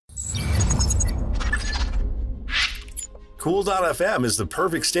Cool.fm is the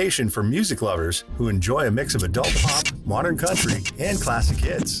perfect station for music lovers who enjoy a mix of adult pop, modern country, and classic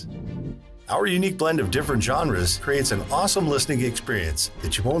hits. Our unique blend of different genres creates an awesome listening experience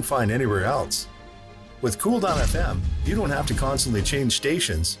that you won't find anywhere else. With Cool.fm, you don't have to constantly change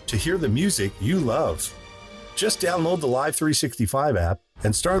stations to hear the music you love. Just download the Live 365 app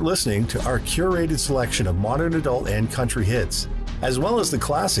and start listening to our curated selection of modern adult and country hits, as well as the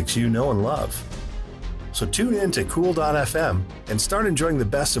classics you know and love. So tune in to Cool.fm and start enjoying the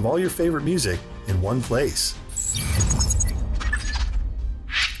best of all your favorite music in one place.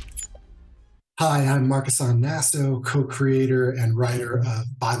 Hi, I'm Markisan Naso, co-creator and writer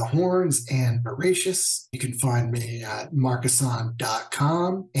of By the Horns and Voracious. You can find me at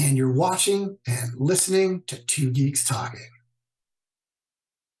markisan.com, and you're watching and listening to Two Geeks Talking.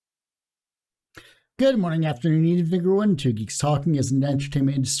 Good morning, afternoon, evening, everyone. Two Geeks Talking is an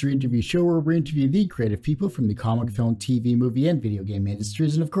entertainment industry interview show where we interview the creative people from the comic, film, TV, movie, and video game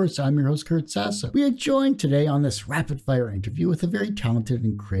industries. And of course, I'm your host, Kurt Sasso. We are joined today on this rapid-fire interview with a very talented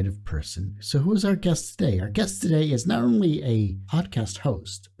and creative person. So who is our guest today? Our guest today is not only a podcast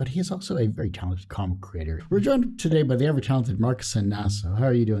host, but he is also a very talented comic creator. We're joined today by the ever-talented Markisan Naso. How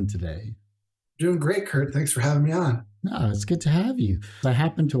are you doing today? Doing great, Kurt. Thanks for having me on. No, it's good to have you. I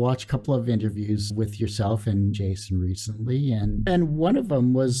happened to watch a couple of interviews with yourself and Jason recently, and one of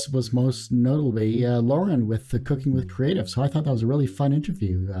them was most notably Lauren with the Cooking with Creative. So I thought that was a really fun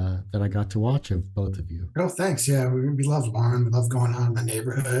interview that I got to watch of both of you. Oh, thanks. Yeah, we love Lauren. We love going on in the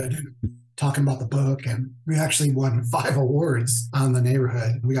neighborhood and talking about the book, and we actually won 5 awards on the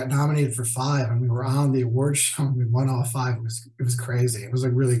neighborhood. We got nominated for 5, and we were on the award show, and we won all 5. It was crazy. It was a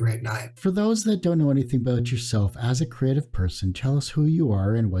really great night. For those that don't know anything about yourself as a creative person, tell us who you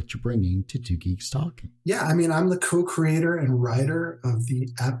are and what you're bringing to Two Geeks Talking. Yeah, I mean, I'm the co-creator and writer of the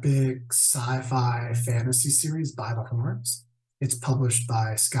epic sci-fi fantasy series By the Horns. It's published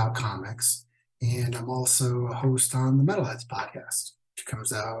by Scout Comics, and I'm also a host on the Metalheads podcast, which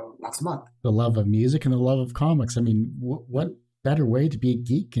comes out once a month. The love of music and the love of comics. I mean, what better way to be a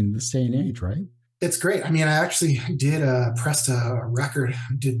geek in this day and age, right? It's great. I mean, I actually pressed a record,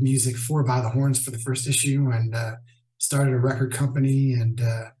 did music for By the Horns for the first issue, and started a record company. And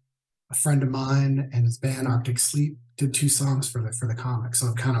a friend of mine and his band Arctic Sleep did 2 songs for the comic. So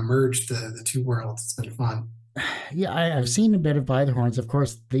I've kind of merged the 2 worlds. It's been fun. Yeah, I've seen a bit of By the Horns. Of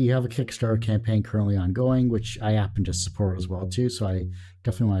course, you have a Kickstarter campaign currently ongoing, which I happen to support as well, too. So I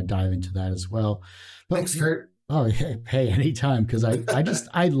definitely want to dive into that as well. But, thanks, Kurt. Oh, hey, anytime, because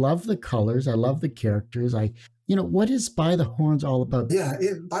I love the colors. I love the characters. What is By the Horns all about? Yeah,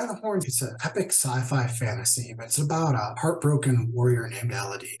 By the Horns, it's an epic sci-fi fantasy, but it's about a heartbroken warrior named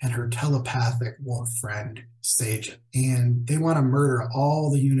Elodie and her telepathic wolf friend, Sajin. And they want to murder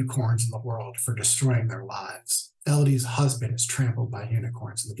all the unicorns in the world for destroying their lives. Elodie's husband is trampled by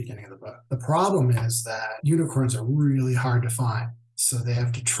unicorns in the beginning of the book. The problem is that unicorns are really hard to find, so they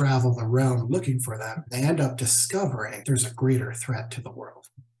have to travel the realm looking for them. They end up discovering there's a greater threat to the world.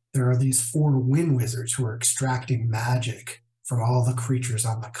 There are these 4 wind wizards who are extracting magic from all the creatures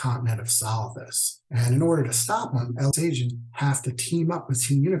on the continent of Salvis. And in order to stop them, Elodie and Sajin have to team up with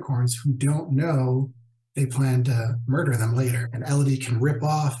 2 unicorns who don't know they plan to murder them later. And Elodie can rip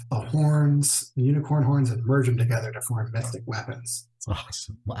off the horns, the unicorn horns, and merge them together to form mystic weapons. That's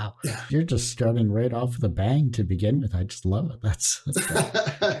awesome. Wow. Yeah. You're just starting right off with a bang to begin with. I just love it. That's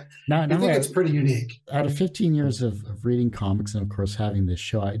great. Now, I think it's pretty unique. Out of 15 years of reading comics and, of course, having this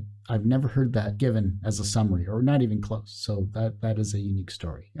show, I've never heard that given as a summary, or not even close. So that is a unique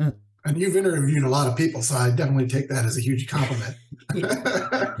story. And you've interviewed a lot of people, so I definitely take that as a huge compliment.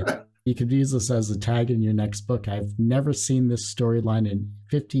 Yeah. You could use this as a tag in your next book. I've never seen this storyline in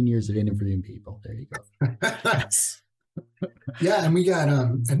 15 years of interviewing people. There you go. Yeah, and we got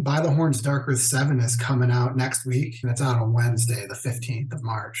and By the Horns Dark Earth 7 is coming out next week, and it's out on Wednesday, the 15th of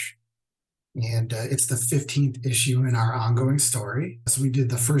March. And it's the 15th issue in our ongoing story. So we did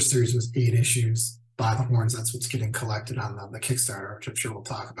the first series was 8 issues. By the Horns, that's what's getting collected on the Kickstarter, which I'm sure we'll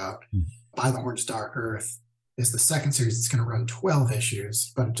talk about. By the Horns Dark Earth is the second series. It's going to run 12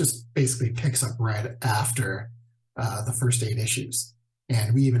 issues, but it just basically picks up right after the first 8 issues.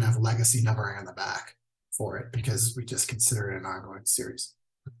 And we even have legacy numbering on the back for it because we just consider it an ongoing series.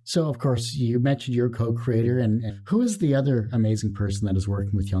 So, of course, you mentioned you're a co-creator, and who is the other amazing person that is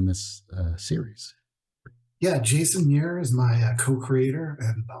working with you on this series? Yeah, Jason Muir is my co-creator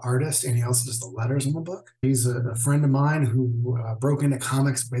and the artist, and he also does the letters in the book. He's a friend of mine who broke into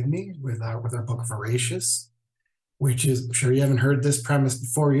comics with me with our book Voracious, which is, I'm sure you haven't heard this premise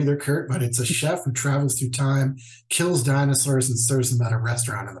before either, Kurt, but it's a chef who travels through time, kills dinosaurs, and serves them at a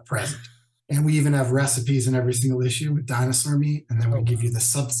restaurant in the present. And we even have recipes in every single issue with dinosaur meat. And then we give you the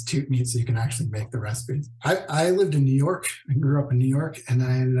substitute meat so you can actually make the recipes. I lived in New York. I grew up in New York, and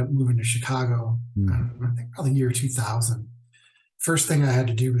I ended up moving to Chicago, I think probably year 2000. First thing I had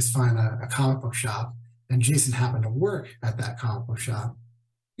to do was find a comic book shop. And Jason happened to work at that comic book shop.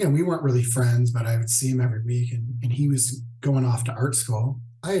 You know, we weren't really friends, but I would see him every week, and he was going off to art school.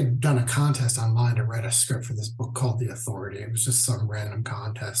 I had done a contest online to write a script for this book called The Authority. It was just some random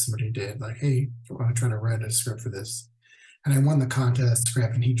contest somebody did, like, hey, I want to try to write a script for this. And I won the contest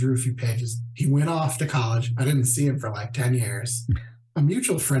script, and he drew a few pages. He went off to college. I didn't see him for like 10 years. A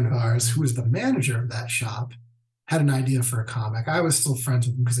mutual friend of ours, who was the manager of that shop, had an idea for a comic. I was still friends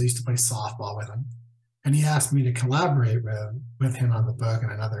with him because I used to play softball with him. And he asked me to collaborate with him on the book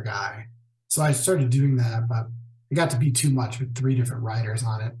and another guy. So I started doing that, but it got to be too much with 3 different writers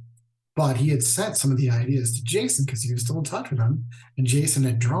on it. But he had sent some of the ideas to Jason because he was still in touch with him. And Jason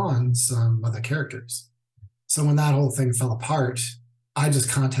had drawn some of the characters. So when that whole thing fell apart, I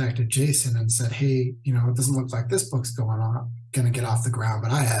just contacted Jason and said, hey, you know, it doesn't look like this book's going to get off the ground,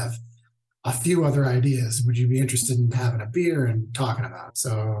 but I have a few other ideas. Would you be interested in having a beer and talking about it?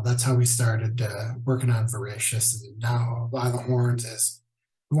 So that's how we started working on Voracious. And now By the Horns is,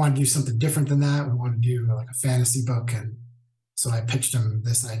 we want to do something different than that. We want to do like a fantasy book. And so I pitched him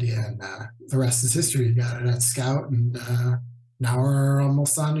this idea, and the rest is history. You got it at Scout, and now we're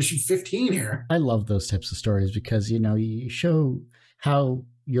almost on issue 15 here. I love those types of stories because, you know, you show how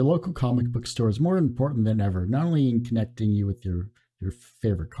your local comic book store is more important than ever, not only in connecting you with your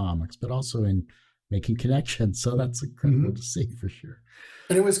favorite comics, but also in making connections. So that's incredible to see for sure.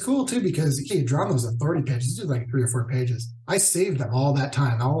 And it was cool too, because he had drawn those authority pages. He did like 3 or 4 pages. I saved them all that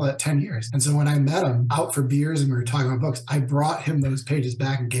time, all that 10 years. And so when I met him out for beers and we were talking about books, I brought him those pages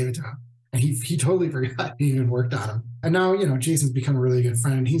back and gave it to him. And he totally forgot he even worked on them. And now, you know, Jason's become a really good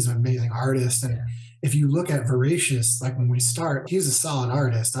friend. He's an amazing artist. And if you look at Voracious, like when we start, he's a solid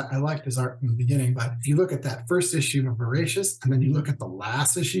artist. I liked his art from the beginning, but if you look at that first issue of Voracious, and then you look at the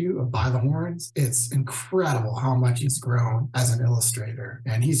last issue of By the Horns, it's incredible how much he's grown as an illustrator.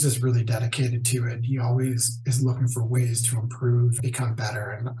 And he's just really dedicated to it. He always is looking for ways to improve, become better.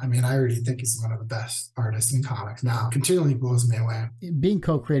 And I mean, I already think he's one of the best artists in comics now. Continually blows me away. Being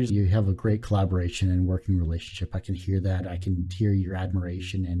co-creators, you have a great collaboration and working relationship. I can hear that. I can hear your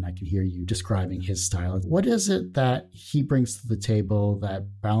admiration, and I can hear you describing his style. What is it that he brings to the table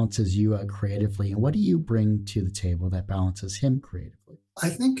that balances you out creatively? And what do you bring to the table that balances him creatively? I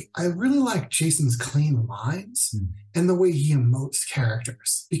think I really like Jason's clean lines and the way he emotes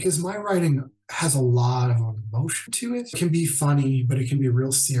characters, because my writing has a lot of emotion to it. It can be funny, but it can be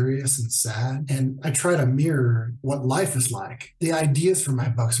real serious and sad. And I try to mirror what life is like. The ideas for my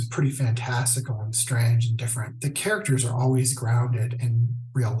books are pretty fantastical and strange and different. The characters are always grounded in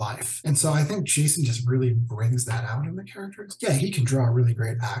real life. And so I think Jason just really brings that out in the characters. Yeah, he can draw really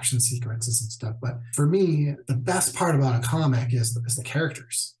great action sequences and stuff. But for me, the best part about a comic is the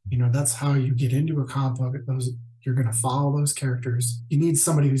characters. You know, that's how you get into a comic book. You're going to follow those characters. You need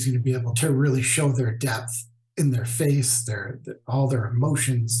somebody who's going to be able to really show their depth in their face, all their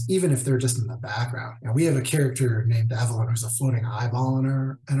emotions, even if they're just in the background. And we have a character named Evelyn who's a floating eyeball in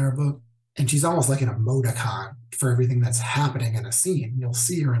our book. And she's almost like an emoticon for everything that's happening in a scene. You'll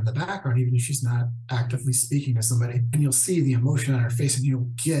see her in the background, even if she's not actively speaking to somebody, and you'll see the emotion on her face, and you'll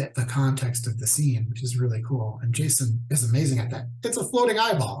get the context of the scene, which is really cool. And Jason is amazing at that. It's a floating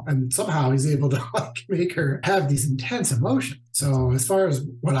eyeball, and somehow he's able to make her have these intense emotions. So as far as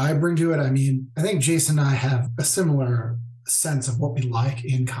what I bring to it, I mean, I think Jason and I have a similar sense of what we like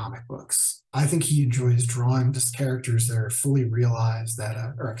in comic books. I think he enjoys drawing just characters that are fully realized, that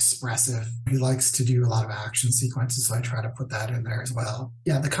are expressive. He likes to do a lot of action sequences, so I try to put that in there as well.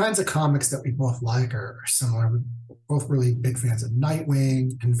 Yeah, the kinds of comics that we both like are similar. We're both really big fans of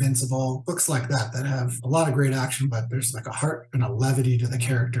Nightwing, Invincible, books like that have a lot of great action, but there's like a heart and a levity to the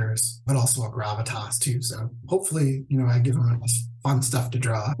characters, but also a gravitas too. So hopefully, you know, I give them fun stuff to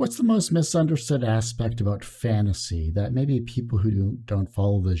draw. What's the most misunderstood aspect about fantasy that maybe people who don't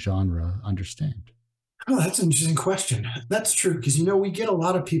follow the genre understand? Oh, that's an interesting question. That's true, because, you know, we get a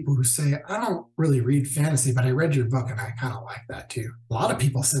lot of people who say, I don't really read fantasy, but I read your book and I kind of like that too. A lot of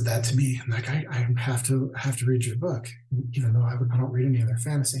people said that to me. Like, I have to read your book, even though I don't read any other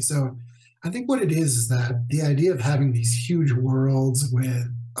fantasy. So I think what it is that the idea of having these huge worlds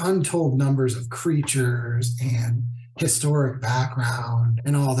with untold numbers of creatures and historic background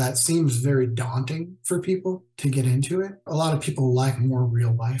and all that seems very daunting for people to get into it. A lot of people like more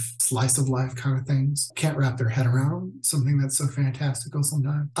real life, slice of life kind of things. Can't wrap their head around something that's so fantastical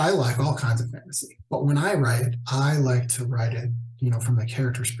sometimes. I like all kinds of fantasy, but when I write, I like to write it from the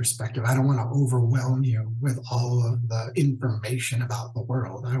character's perspective. I don't want to overwhelm you with all of the information about the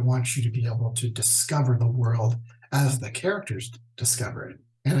world. I want you to be able to discover the world as the characters discover it.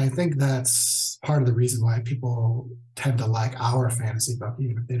 And I think that's part of the reason why people tend to like our fantasy book,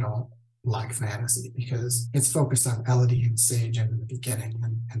 even if they don't like fantasy, because it's focused on Elodie and Sage in the beginning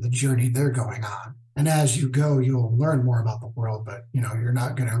and the journey they're going on. And as you go, you'll learn more about the world, but you're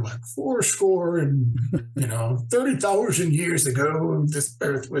not going to like 40 and 30,000 years ago this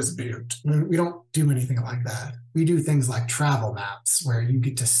earth was built. We don't do anything like that. We do things like travel maps where you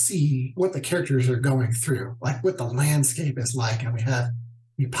get to see what the characters are going through, like what the landscape is like, and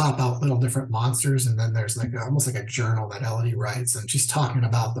you pop out little different monsters, and then there's like almost like a journal that Elodie writes, and she's talking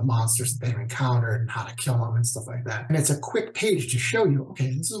about the monsters that they've encountered and how to kill them and stuff like that. And it's a quick page to show you,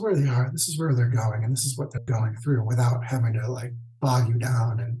 okay, this is where they are, this is where they're going, and this is what they're going through, without having to like bog you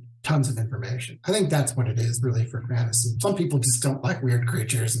down and tons of information. I think that's what it is really for fantasy. Some people just don't like weird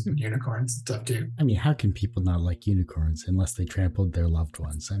creatures and unicorns and stuff too. I mean, how can people not like unicorns unless they trampled their loved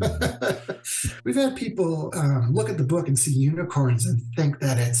ones? I mean, we've had people look at the book and see unicorns and think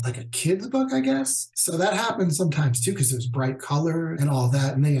that it's like a kid's book, I guess. So that happens sometimes too, because there's bright color and all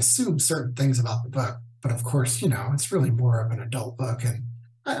that, and they assume certain things about the book. But of course, it's really more of an adult book, and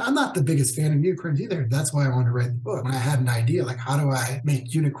I'm not the biggest fan of unicorns either. That's why I wanted to write the book. When I had an idea, like, how do I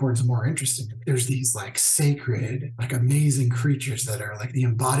make unicorns more interesting? There's these like sacred, like amazing creatures that are like the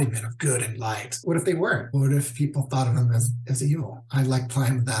embodiment of good and light. What if they weren't? What if people thought of them as evil? I like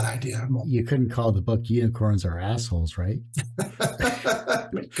playing with that idea more. You couldn't call the book Unicorns Are Assholes, right?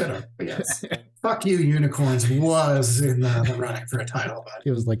 Could have, yes. Fuck You, Unicorns was in the running for a title. But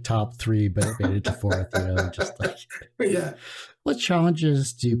it was like top 3, but it made it to 4th, just like... Yeah. What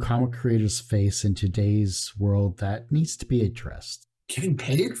challenges do comic creators face in today's world that needs to be addressed? Getting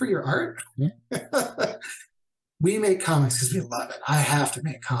paid for your art? Yeah. We make comics because we love it. I have to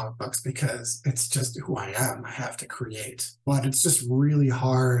make comic books because it's just who I am. I have to create. But it's just really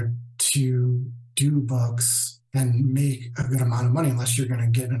hard to do books and make a good amount of money unless you're going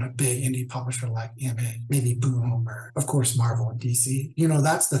to get in a big indie publisher like Image, maybe Boom, or of course Marvel and DC.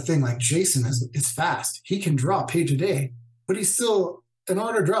 That's the thing. Like Jason is fast. He can draw a page a day. But he's still, in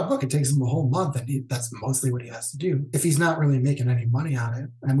order to draw a book, it takes him a whole month, and that's mostly what he has to do if he's not really making any money on it.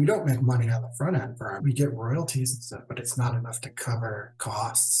 And we don't make money on the front end for him. We get royalties and stuff, but it's not enough to cover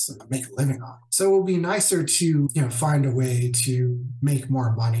costs and make a living on it. So it would be nicer to, find a way to make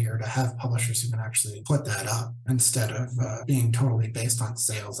more money, or to have publishers who can actually put that up instead of being totally based on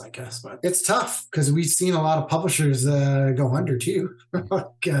sales, I guess. But it's tough because we've seen a lot of publishers go under too.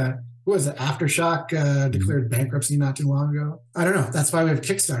 What was it? Aftershock declared bankruptcy not too long ago. I don't know. That's why we have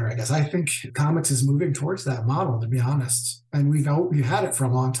Kickstarter, I guess. I think comics is moving towards that model, to be honest. And we've had it for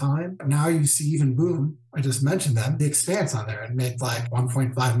a long time. Now you see even Boom, I just mentioned them, The Expanse on there, and made like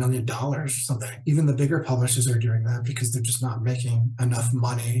 $1.5 million or something. Even the bigger publishers are doing that because they're just not making enough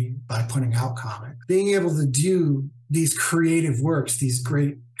money by putting out comics. Being able to do these creative works, these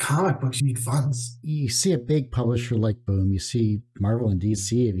great comic books, you need funds. You see a big publisher like Boom, you see Marvel and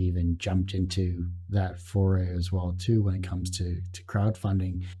DC have even jumped into that foray as well too when it comes to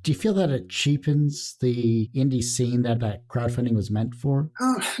crowdfunding. Do you feel that it cheapens the indie scene that crowdfunding was meant for?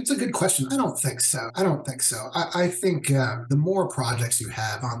 It's a good question. I don't think so. I think the more projects you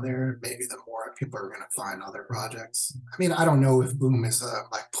have on there, maybe the more people are going to find other projects. I mean, I don't know if Boom is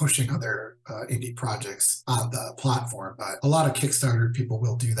like pushing other indie projects on the platform, but a lot of Kickstarter people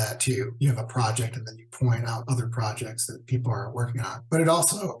will do that too. You have a project and then you point out other projects that people are working on. But it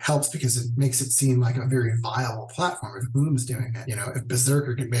also helps because it makes it seem like a very viable platform. If Boom's doing it, if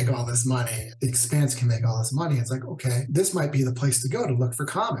Berserker can make all this money, The Expanse can make all this money, it's like, okay, this might be the place to go to look for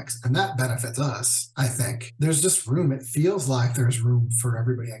comics. And that benefits us, I think. There's just room. It feels like there's room for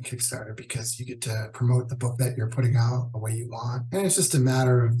everybody on Kickstarter because you get to promote the book that you're putting out the way you want. And it's just a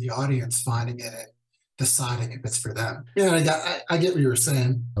matter of the audience finding it and deciding if it's for them. Yeah, I get what you were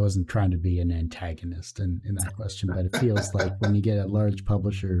saying. I wasn't trying to be an antagonist in that question, but it feels like when you get a large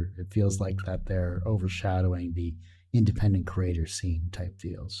publisher, it feels like that they're overshadowing the independent creator scene type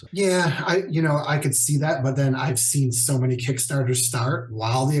deal. So. Yeah, I could see that, but then I've seen so many Kickstarters start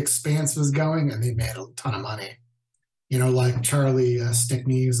while The Expanse was going, and they made a ton of money. Like Charlie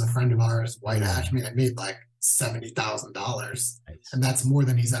Stickney is a friend of ours, White Ash. I mean, it made like $70,000, nice. And that's more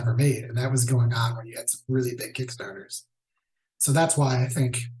than he's ever made. And that was going on when you had some really big Kickstarters. So that's why I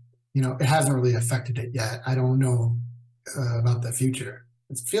think, it hasn't really affected it yet. I don't know about the future.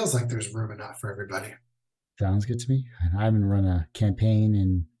 It feels like there's room enough for everybody. Sounds good to me. I haven't run a campaign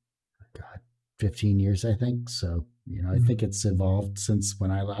in 15 years, I think. So, I think it's evolved since when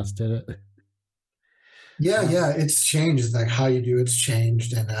I last did it. Yeah, it's changed. Like how you do it's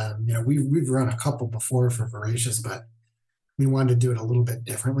changed, and we've run a couple before for Voracious, but we wanted to do it a little bit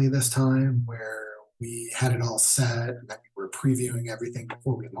differently this time, where we had it all set, and then we were previewing everything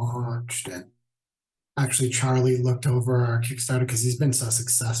before we launched. And actually, Charlie looked over our Kickstarter because he's been so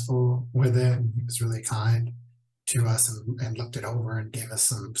successful with it, and he was really kind to us and looked it over and gave us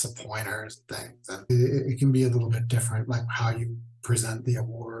some pointers and things. And it can be a little bit different, like how you present the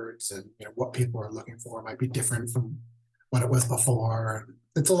awards, and what people are looking for might be different from what it was before.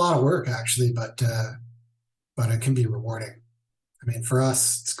 It's a lot of work actually, but it can be rewarding. I mean, for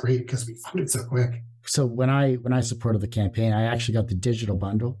us, it's great because we funded so quick. So when I supported the campaign, I actually got the digital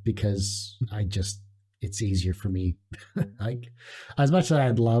bundle because it's easier for me. Like, as much as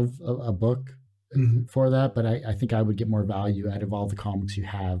I'd love a book for that, but I think I would get more value out of all the comics you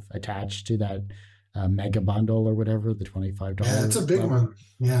have attached to that mega bundle or whatever, the $25. Yeah, it's a big one.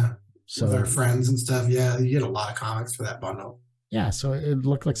 Yeah. So with our friends and stuff. Yeah, you get a lot of comics for that bundle. Yeah, so it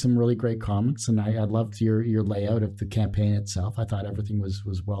looked like some really great comics, and I loved your layout of the campaign itself. I thought everything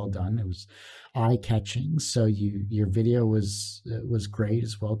was well done. It was eye-catching. So your video was great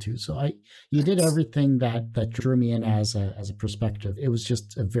as well too. So you did everything that drew me in as a perspective. It was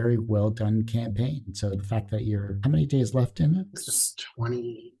just a very well done campaign. So the fact that how many days left in it? It's just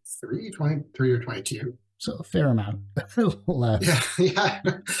 23 or 22. So a fair amount left. Yeah.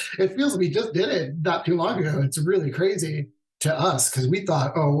 It feels we just did it not too long ago. It's really crazy to us because we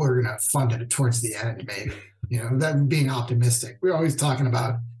thought, oh, we're going to fund it towards the end, maybe. That being optimistic. We're always talking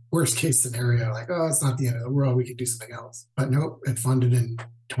about worst case scenario, like, oh, it's not the end of the world. We could do something else. But nope, it funded in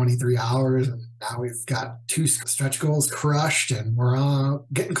 23 hours. And now we've got 2 stretch goals crushed, and we're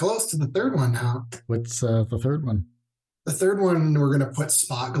getting close to the third one now. What's the third one? The third one, we're going to put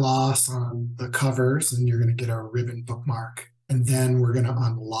spot gloss on the covers, and you're going to get a ribbon bookmark. And then we're going to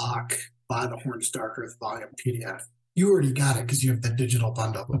unlock By the Horns Dark Earth Volume PDF. You already got it because you have the digital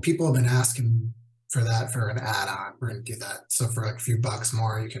bundle. But people have been asking for that for an add-on. We're going to do that. So for like a few bucks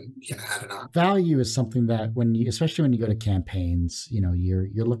more, you can add it on. Value is something that especially when you go to campaigns, you're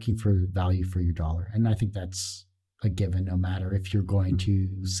looking for value for your dollar. And I think that's a given, no matter if you're going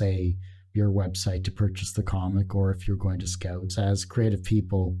to say your website to purchase the comic or if you're going to Scouts. As creative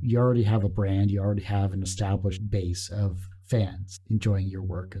people, you already have a brand, you already have an established base of fans enjoying your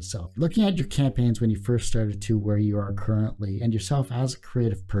work itself. Looking at your campaigns when you first started to where you are currently and yourself as a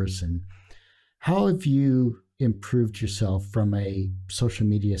creative person, how have you improved yourself from a social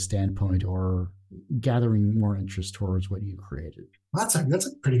media standpoint or gathering more interest towards what you created? That's a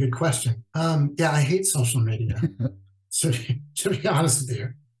pretty good question. I hate social media. So to be honest with you,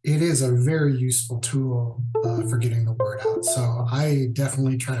 it is a very useful tool for getting the word out. So I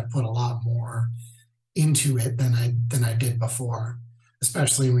definitely try to put a lot more into it than I did before,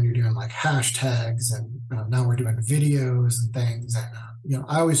 especially when you're doing like hashtags, and now we're doing videos and things. And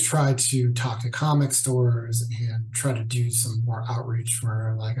I always try to talk to comic stores and try to do some more outreach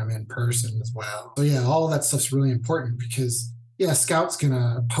where like I'm in person as well. So yeah, all of that stuff's really important because Scout's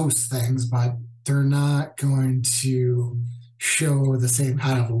gonna post things, but they're not going to show the same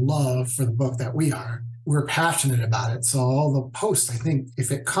kind of love for the book that we are. We're passionate about it. So all the posts, I think, if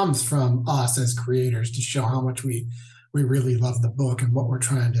it comes from us as creators to show how much we really love the book and what we're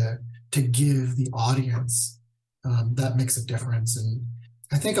trying to give the audience, that makes a difference. And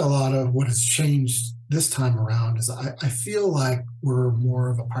I think a lot of what has changed this time around is I feel like we're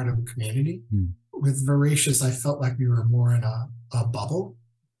more of a part of a community. With Voracious, I felt like we were more in a bubble.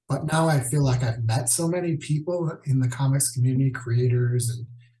 But now I feel like I've met so many people in the comics community, creators and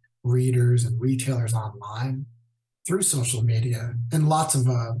readers and retailers online through social media, and lots of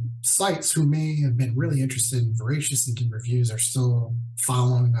sites who may have been really interested in Voracious and did reviews are still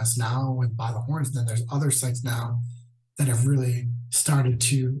following us now with By the Horns. And then there's other sites now that have really started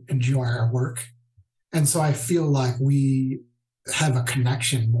to enjoy our work. And so I feel like we have a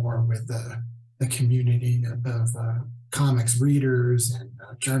connection more with the community of comics readers and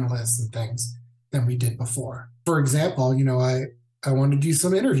journalists and things than we did before. For example, I want to do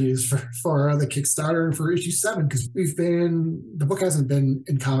some interviews for the Kickstarter and for issue 7 because the book hasn't been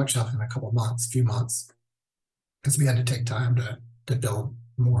in comic shops in a few months, because we had to take time to build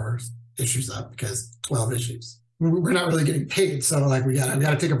more issues up because 12 issues. We're not really getting paid, so like we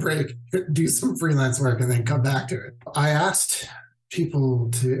gotta take a break, do some freelance work, and then come back to it. I asked people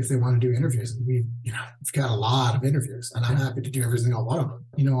if they want to do interviews, and we've got a lot of interviews, and I'm happy to do every single one of them.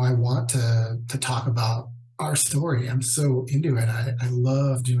 I want to talk about our story. I'm so into it. I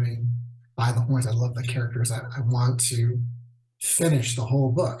love doing By the Horns. I love the characters. I want to finish the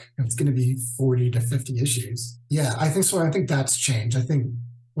whole book. And it's going to be 40 to 50 issues. Yeah, I think so. I think that's changed. I think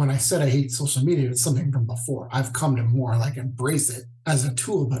when I said I hate social media, it's something from before. I've come to more like embrace it as a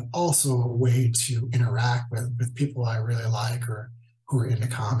tool, but also a way to interact with people I really like or who are into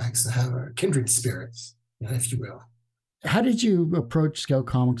comics that have kindred spirits, if you will. How did you approach Scout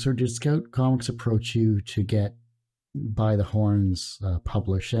Comics, or did Scout Comics approach you to get By the Horns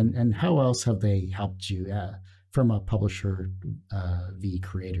published? And how else have they helped you from a publisher v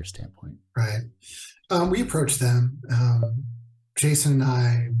creator standpoint? Right. We approached them. Jason and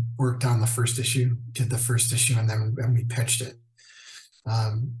I worked on the first issue, did the first issue, and then we pitched it.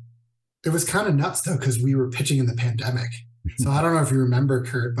 It was kind of nuts, though, because we were pitching in the pandemic. So I don't know if you remember,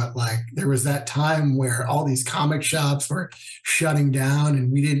 Kurt, but like there was that time where all these comic shops were shutting down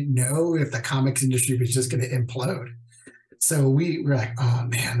and we didn't know if the comics industry was just going to implode. So we were like, oh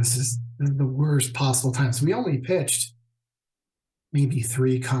man, this is the worst possible time. So we only pitched maybe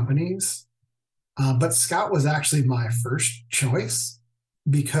 3 companies. But Scout was actually my first choice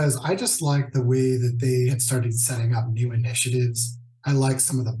because I just liked the way that they had started setting up new initiatives. I liked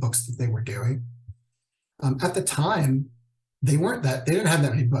some of the books that they were doing. At the time, they didn't have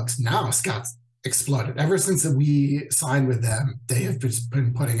that many books. Now Scout's exploded. Ever since we signed with them, they have just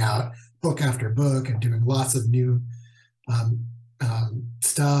been putting out book after book and doing lots of new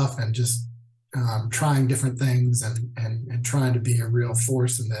stuff and just trying different things and trying to be a real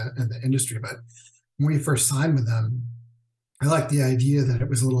force in the industry. But when we first signed with them, I liked the idea that it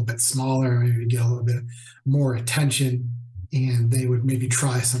was a little bit smaller, maybe get a little bit more attention, and they would maybe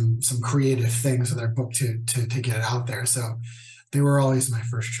try some creative things with their book to get it out there. So they were always my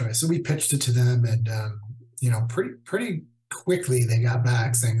first choice. So we pitched it to them, and pretty quickly they got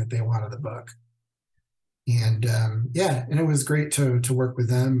back saying that they wanted the book. And and it was great to work with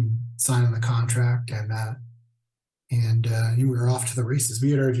them, signing the contract, and we were off to the races. We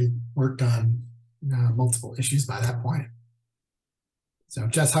had already worked on multiple issues by that point. So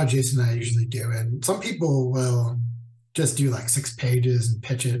just how Jason and I usually do. And some people will just do like 6 pages and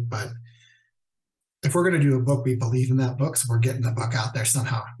pitch it, but if we're going to do a book, we believe in that book, so we're getting the book out there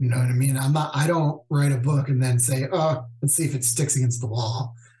somehow. You know what I mean? I don't write a book and then say, oh, let's see if it sticks against the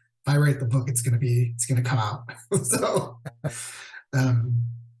wall. If I write the book, it's going to come out. So,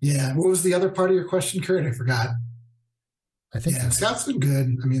 what was the other part of your question, Kurt? I forgot. I think Scout's been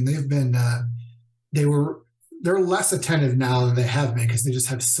good. I mean, they've been, they're less attentive now than they have been because they just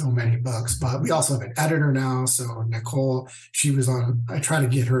have so many books, but we also have an editor now. So Nicole, I try to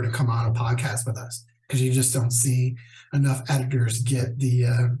get her to come on a podcast with us because you just don't see enough editors get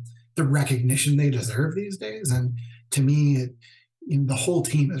the recognition they deserve these days. And to me, the whole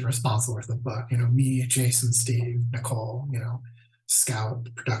team is responsible for the book. Me, Jason, Steve, Nicole, Scout,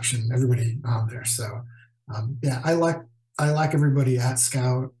 the production, everybody on there. So I like everybody at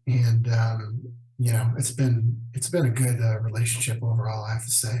Scout, and it's been a good relationship overall, I have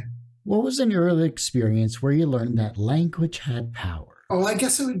to say. What was an early experience where you learned that language had power? Oh, I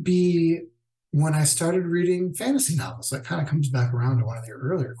guess it would be when I started reading fantasy novels. That kind of comes back around to one of the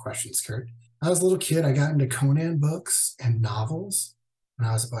earlier questions, Kurt. I was a little kid. I got into Conan books and novels when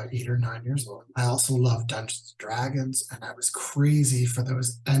I was about 8 or 9 years old. I also loved Dungeons & Dragons, and I was crazy for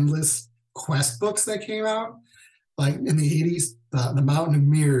those endless quest books that came out. Like in the 80s, the Mountain of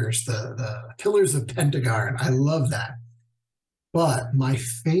Mirrors, the Pillars of Pentagon. I love that. But my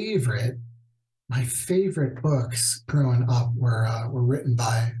favorite books growing up were written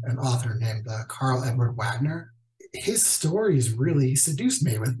by an author named Carl Edward Wagner. His stories really seduced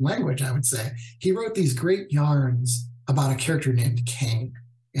me with language, I would say. He wrote these great yarns about a character named Cain,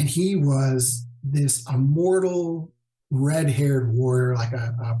 and he was this immortal red-haired warrior, like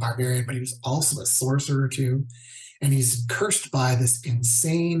a barbarian, but he was also a sorcerer too. And he's cursed by this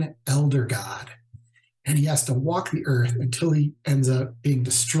insane elder god. And he has to walk the earth until he ends up being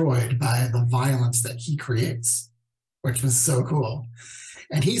destroyed by the violence that he creates, which was so cool.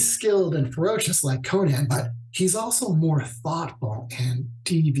 And he's skilled and ferocious like Conan, but he's also more thoughtful and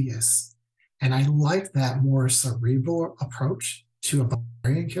devious. And I like that more cerebral approach to a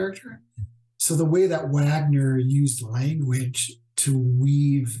barbarian character. So the way that Wagner used language to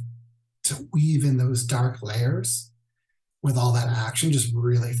weave in those dark layers with all that action just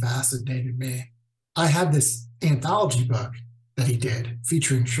really fascinated me. I had this anthology book that he did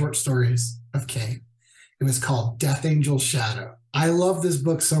featuring short stories of Cain. It was called Death Angel's Shadow. I love this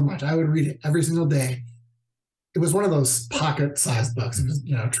book so much. I would read it every single day. It was one of those pocket-sized books. It was,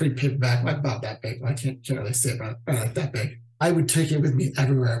 trade paperback, like about that big. I can't generally say about like that big. I would take it with me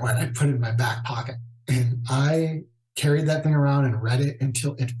everywhere I went. I'd put it in my back pocket. And I carried that thing around and read it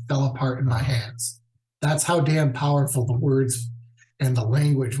until it fell apart in my hands. That's how damn powerful the words and the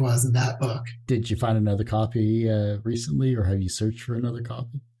language was in that book. Did you find another copy recently, or have you searched for another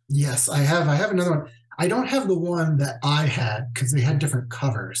copy? Yes, I have. I have another one. I don't have the one that I had because they had different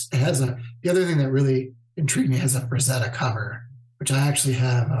covers. It has the other thing that really intrigued me has a Rosetta cover, which I actually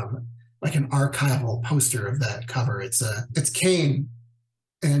have like an archival poster of that cover. It's Cain,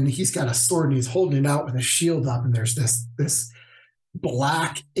 and he's got a sword and he's holding it out with a shield up, and there's this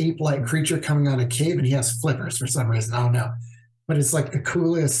black ape-like creature coming out of a cave, and he has flippers for some reason. I don't know. But it's like the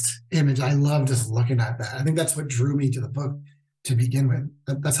coolest image. I love just looking at that. I think that's what drew me to the book to begin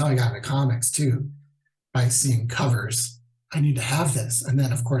with. That's how I got into comics too, by seeing covers. I need to have this. And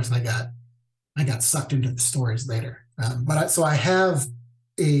then of course I got sucked into the stories later. So I have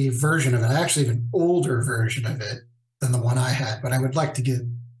a version of it. I actually have an older version of it than the one I had, but I would like to get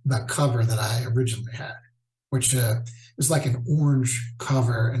the cover that I originally had, which was like an orange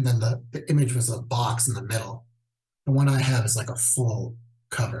cover, and then the image was a box in the middle. The one I have is like a full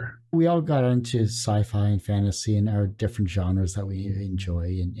cover. We all got into sci-fi and fantasy and our different genres that we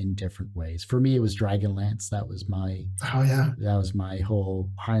enjoy in different ways. For me, it was Dragonlance. That was my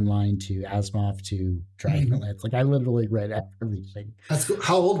whole Heinlein to Asimov to Dragonlance. Like I literally read everything. That's cool.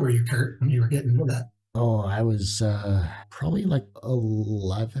 How old were you, Kurt, when you were getting into that? Oh, I was probably like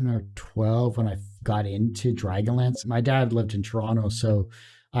 11 or 12 when I got into Dragonlance. My dad lived in Toronto, so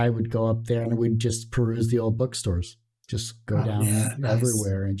I would go up there and we'd just peruse the old bookstores, just go down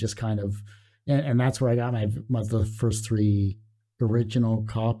everywhere and just kind of, and that's where I got the first 3 original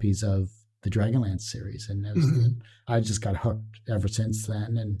copies of the Dragonlance series. And I just got hooked ever since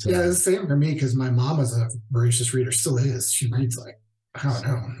then. And it's the same for me because my mom was a voracious reader, still is. She reads like, I don't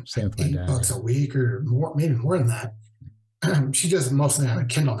know, 8 books a week or more, maybe more than that. She does mostly on a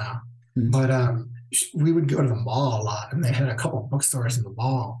Kindle now. Mm-hmm. But we would go to the mall a lot, and they had a couple of bookstores in the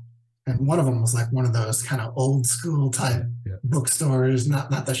mall. And one of them was like one of those kind of old school type bookstores, not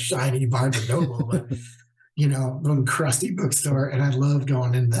the shiny Barnes and Noble, but the crusty bookstore. And I loved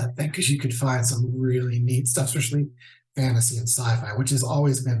going into that thing because you could find some really neat stuff, especially fantasy and sci-fi, which has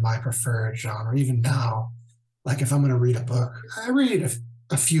always been my preferred genre. Even now, like if I'm going to read a book, I read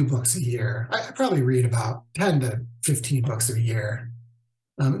a few books a year. I probably read about 10 to 15 books a year.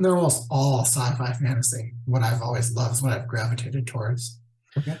 And they're almost all sci-fi fantasy. What I've always loved is what I've gravitated towards.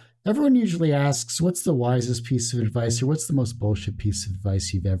 Okay. Everyone usually asks, what's the wisest piece of advice or what's the most bullshit piece of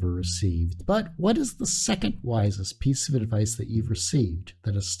advice you've ever received? But what is the second wisest piece of advice that you've received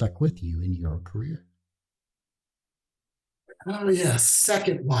that has stuck with you in your career? Oh, yeah,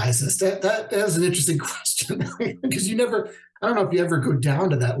 second wisest. That is an interesting question because I don't know if you ever go down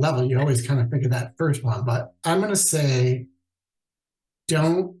to that level. You always kind of think of that first one. But I'm going to say,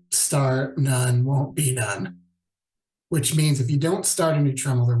 don't start, none won't be none, which means if you don't start any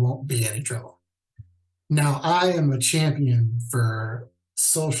trouble, there won't be any trouble. Now, I am a champion for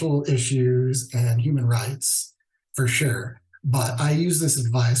social issues and human rights, for sure, but I use this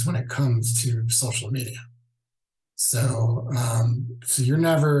advice when it comes to social media. So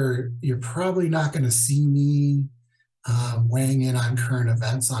you're probably not going to see me weighing in on current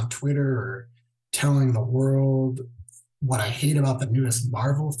events on Twitter or telling the world what I hate about the newest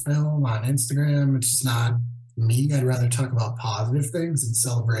Marvel film on Instagram. It's just not me. I'd rather talk about positive things and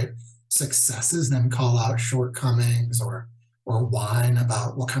celebrate successes than call out shortcomings or whine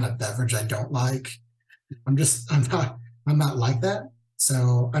about what kind of beverage I don't like. I'm not like that.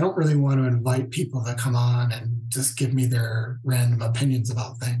 So I don't really want to invite people to come on and just give me their random opinions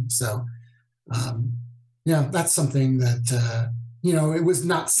about things. So, that's something that, it was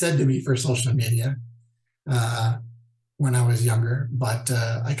not said to me for social media when I was younger, but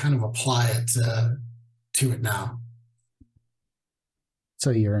I kind of apply it to it now.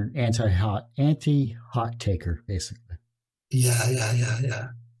 So you're an anti-hot taker, basically. Yeah.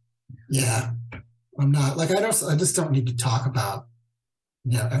 I'm not like, I just don't need to talk about,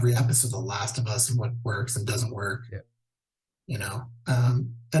 every episode of The Last of Us and what works and doesn't work. Yeah.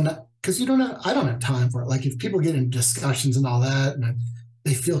 And because I don't have time for it. Like if people get in discussions and all that, and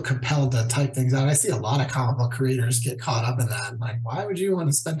they feel compelled to type things out. I see a lot of comic book creators get caught up in that. I'm like, why would you want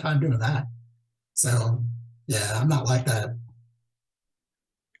to spend time doing that? So yeah, I'm not like that.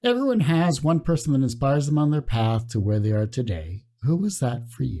 Everyone has one person that inspires them on their path to where they are today. Who was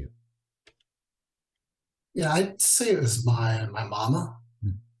that for you? Yeah, I'd say it was my mama.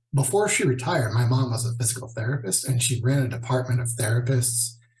 Before she retired, my mom was a physical therapist, and she ran a department of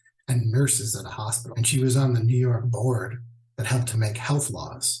therapists and nurses at a hospital. And she was on the New York board that helped to make health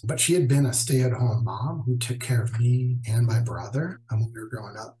laws. But she had been a stay-at-home mom who took care of me and my brother when we were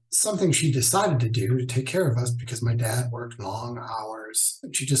growing up. Something she decided to do to take care of us because my dad worked long hours.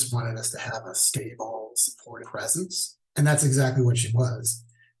 And she just wanted us to have a stable, supportive presence. And that's exactly what she was.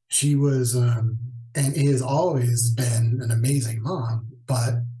 She was, and has always been an amazing mom,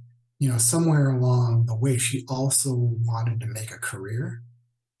 but, somewhere along the way, she also wanted to make a career.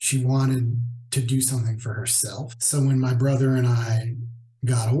 She wanted to do something for herself. So when my brother and I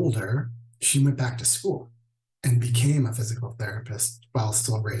got older, she went back to school and became a physical therapist while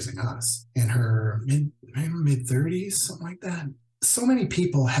still raising us in her mid 30s, something like that. So many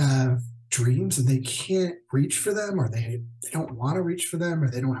people have dreams and they can't reach for them, or they don't want to reach for them,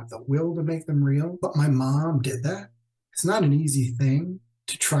 or they don't have the will to make them real. But my mom did that. It's not an easy thing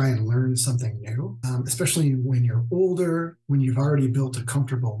to try and learn something new, especially when you're older, when you've already built a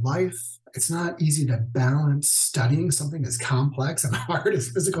comfortable life. It's not easy to balance studying something as complex and hard as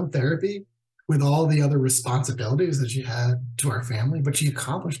physical therapy with all the other responsibilities that she had to our family, but she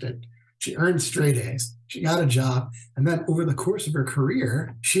accomplished it. She earned straight A's. She got a job. And then over the course of her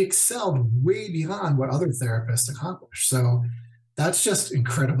career, she excelled way beyond what other therapists accomplished. So that's just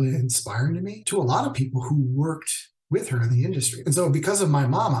incredibly inspiring to me, to a lot of people who worked with her in the industry. And so because of my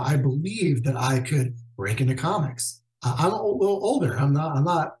mama, I believed that I could break into comics. I'm a little older. I'm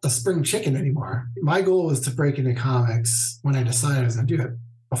not a spring chicken anymore. My goal was to break into comics when I decided I was going to do it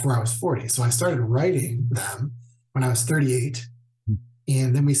before I was 40. So I started writing them when I was 38.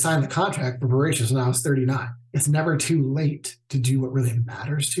 And then we signed the contract for Voracious when I was 39. It's never too late to do what really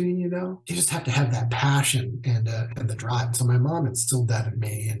matters to you, You just have to have that passion and the drive. So my mom instilled that in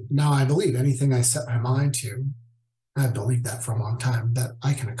me. And now I believe anything I set my mind to, I've believed that for a long time, that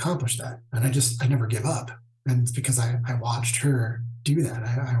I can accomplish that. And I never give up. And it's because I watched her do that.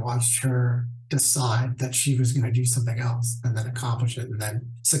 I watched her decide that she was going to do something else and then accomplish it and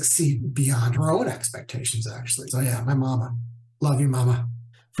then succeed beyond her own expectations, actually. So yeah, my mama. Love you, mama.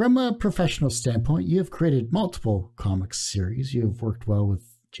 From a professional standpoint, you have created multiple comics series. You have worked well with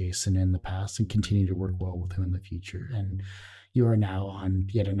Jason in the past and continue to work well with him in the future. And you are now on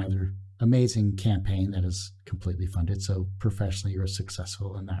yet another amazing campaign that is completely funded. So professionally, you're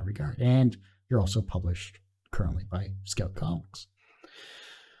successful in that regard. And you're also published currently by Scout Comics.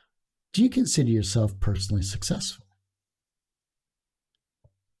 Do you consider yourself personally successful?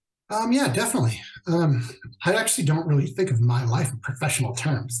 Yeah, definitely. I actually don't really think of my life in professional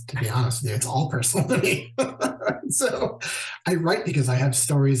terms, to be honest with you. It's all personal to me. So I write because I have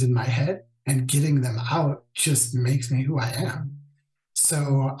stories in my head, and getting them out just makes me who I am.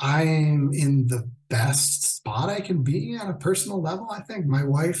 So I'm in the best spot I can be on a personal level, I think. My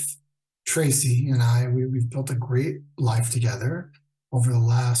wife, Tracy, and I, we've built a great life together over the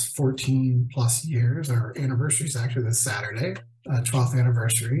last 14 plus years. Our anniversary is actually this Saturday, 12th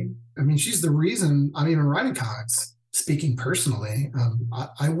anniversary. I mean, she's the reason I'm even writing comics. Speaking personally,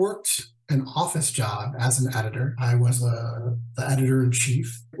 I worked an office job as an editor. I was the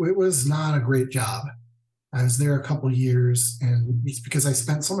editor-in-chief. It was not a great job. I was there a couple of years, and it's because I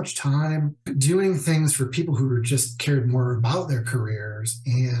spent so much time doing things for people who just cared more about their careers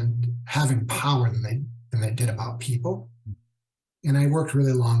and having power than they did about people. And I worked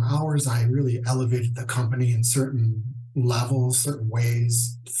really long hours. I really elevated the company in certain levels, certain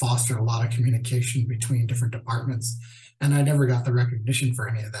ways, fostered a lot of communication between different departments. And I never got the recognition for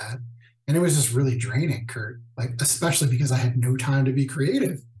any of that. And it was just really draining, Kurt, especially because I had no time to be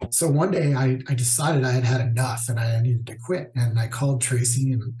creative. So one day I decided I had had enough and I needed to quit. And I called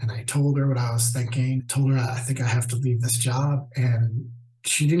Tracy and I told her what I was thinking, told her I think I have to leave this job. And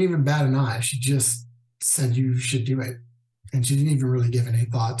she didn't even bat an eye. She just said, you should do it. And she didn't even really give any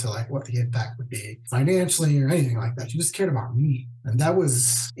thought to what the impact would be financially or anything like that. She just cared about me. And that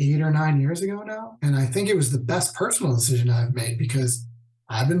was 8 or 9 years ago now. And I think it was the best personal decision I've made because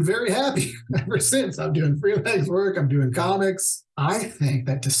I've been very happy ever since. I'm doing freelance work. I'm doing comics. I think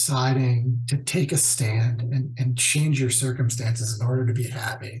that deciding to take a stand and change your circumstances in order to be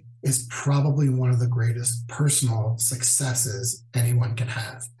happy is probably one of the greatest personal successes anyone can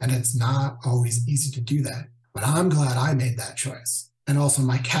have. And it's not always easy to do that. But I'm glad I made that choice. And also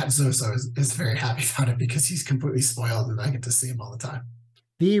my cat Zoso is very happy about it because he's completely spoiled and I get to see him all the time.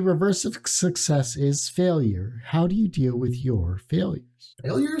 The reverse of success is failure. How do you deal with your failures?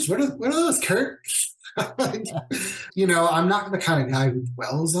 Failures? What are those, Kurt? I'm not the kind of guy who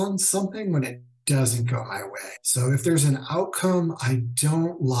dwells on something when it doesn't go my way. So if there's an outcome I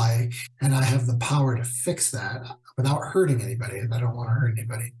don't like and I have the power to fix that without hurting anybody, if I don't want to hurt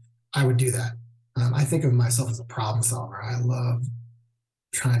anybody, I would do that. I think of myself as a problem solver. I love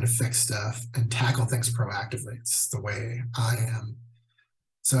trying to fix stuff and tackle things proactively. It's the way I am.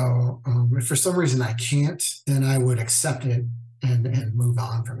 So if for some reason I can't, then I would accept it and move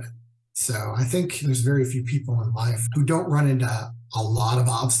on from it. So I think there's very few people in life who don't run into a lot of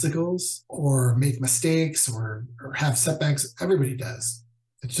obstacles or make mistakes or have setbacks. Everybody does.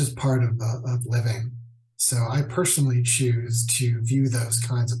 It's just part of living. So I personally choose to view those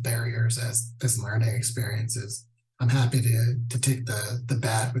kinds of barriers as learning experiences. I'm happy to take the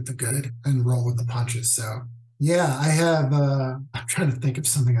bad with the good and roll with the punches. So yeah, I have. I'm trying to think of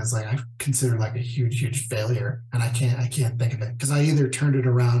something as like I consider like a huge failure, and I can't think of it because I either turned it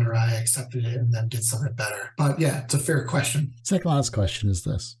around or I accepted it and then did something better. But yeah, it's a fair question. Second last question is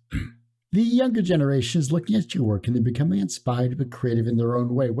this. The younger generation is looking at your work and they're becoming inspired to be creative in their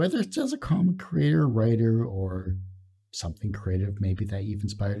own way, whether it's as a comic creator, writer, or something creative maybe that you've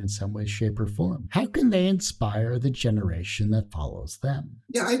inspired in some way, shape, or form. How can they inspire the generation that follows them?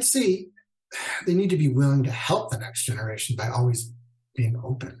 Yeah, I'd say they need to be willing to help the next generation by always being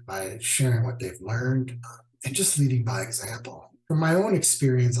open, by sharing what they've learned, and just leading by example. From my own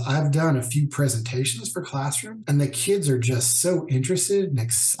experience, I've done a few presentations for classroom, and the kids are just so interested and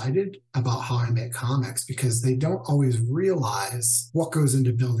excited about how I make comics because they don't always realize what goes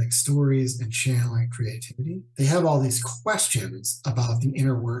into building stories and channeling creativity. They have all these questions about the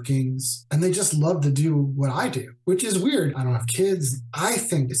inner workings, and they just love to do what I do, which is weird. I don't have kids. I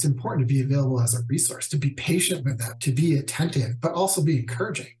think it's important to be available as a resource, to be patient with them, to be attentive, but also be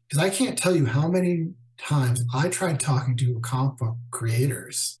encouraging. Because I can't tell you how many times I tried talking to comic book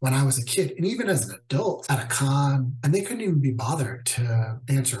creators when I was a kid and even as an adult at a con, and they couldn't even be bothered to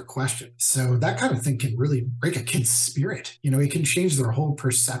answer a question. So that kind of thing can really break a kid's spirit. You know, it can change their whole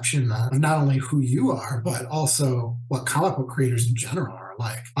perception of not only who you are, but also what comic book creators in general are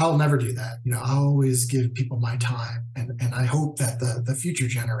like. I'll never do that. You know, I'll always give people my time. And I hope that the future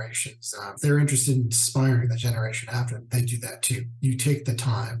generations, if they're interested in inspiring the generation after them, they do that too. You take the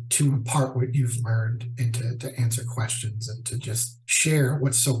time to impart what you've learned and to answer questions and to just share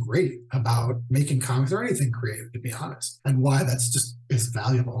what's so great about making comics or anything creative, to be honest, and why that's just is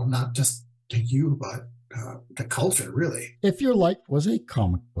valuable, not just to you, but to culture, really. If your life was a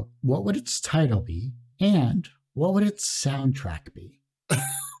comic book, what would its title be? And what would its soundtrack be?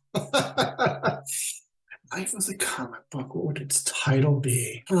 Life was a comic book. What would its title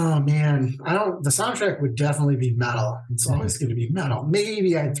be? Oh man, the soundtrack would definitely be metal. It's always going to be metal.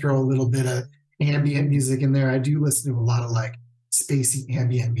 Maybe I'd throw a little bit of ambient music in there. I do listen to a lot of like spacey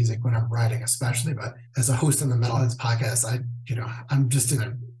ambient music when I'm writing, especially. But as a host on the Metalheads podcast, I'm just in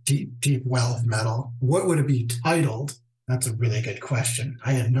a deep well of metal. What would it be titled? That's a really good question.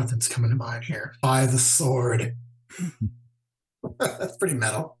 I had nothing's coming to mind here. By the Sword. That's pretty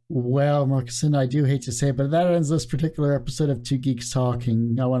metal. Well, Markisan, I do hate to say it, but that ends this particular episode of Two Geeks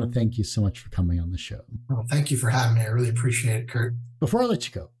Talking. I want to thank you so much for coming on the show. Well, thank you for having me. I really appreciate it, Kurt. Before I let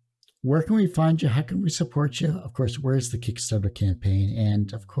you go, where can we find you? How can we support you? Of course, where's the Kickstarter campaign?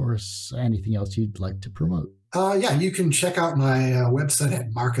 And of course, anything else you'd like to promote? Yeah, you can check out my website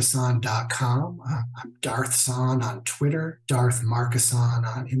at markisan.com. I'm Darth San on Twitter, Darth Markisan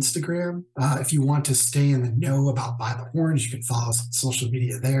on Instagram. If you want to stay in the know about By the Horns, you can follow us on social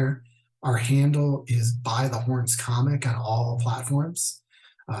media there. Our handle is By the Horns Comic on all platforms.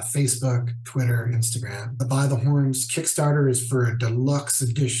 Facebook, Twitter, Instagram. The By the Horns Kickstarter is for a deluxe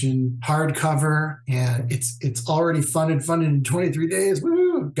edition hardcover, and it's already funded in 23 days.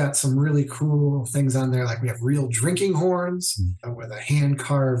 Woo! Got some really cool things on there, like we have real drinking horns with a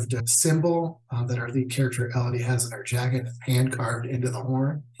hand-carved symbol that our lead character Elodie has in her jacket, hand-carved into the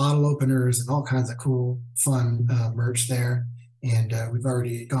horn. Bottle openers and all kinds of cool, fun merch there. And we've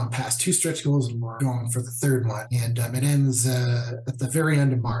already gone past 2 stretch goals, and we're going for the 3rd one. And it ends at the very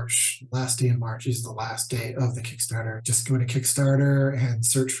end of March. Last day in March is the last day of the Kickstarter. Just go to Kickstarter and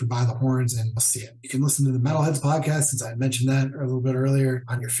search for By the Horns, and you'll see it. You can listen to the Metalheads podcast, since I mentioned that a little bit earlier,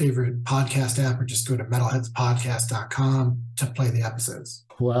 on your favorite podcast app, or just go to metalheadspodcast.com to play the episodes.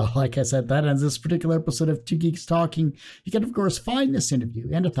 Well, like I said, that ends this particular episode of Two Geeks Talking. You can, of course, find this interview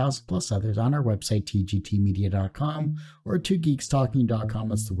and 1,000+ others on our website, tgtmedia.com, or twogeekstalking.com.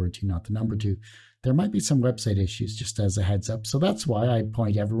 That's the word 2, not the number 2. There might be some website issues, just as a heads up. So that's why I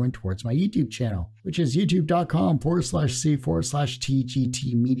point everyone towards my YouTube channel, which is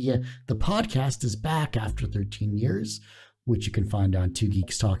youtube.com/c/tgtmedia. The podcast is back after 13 years. Which you can find on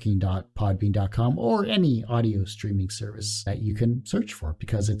twogeekstalking.podbean.com or any audio streaming service that you can search for,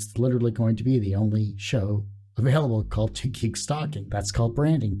 because it's literally going to be the only show available called Two Geeks Talking. That's called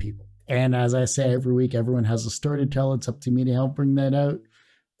branding, people. And as I say every week, everyone has a story to tell. It's up to me to help bring that out.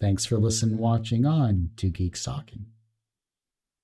 Thanks for listening and watching on Two Geeks Talking.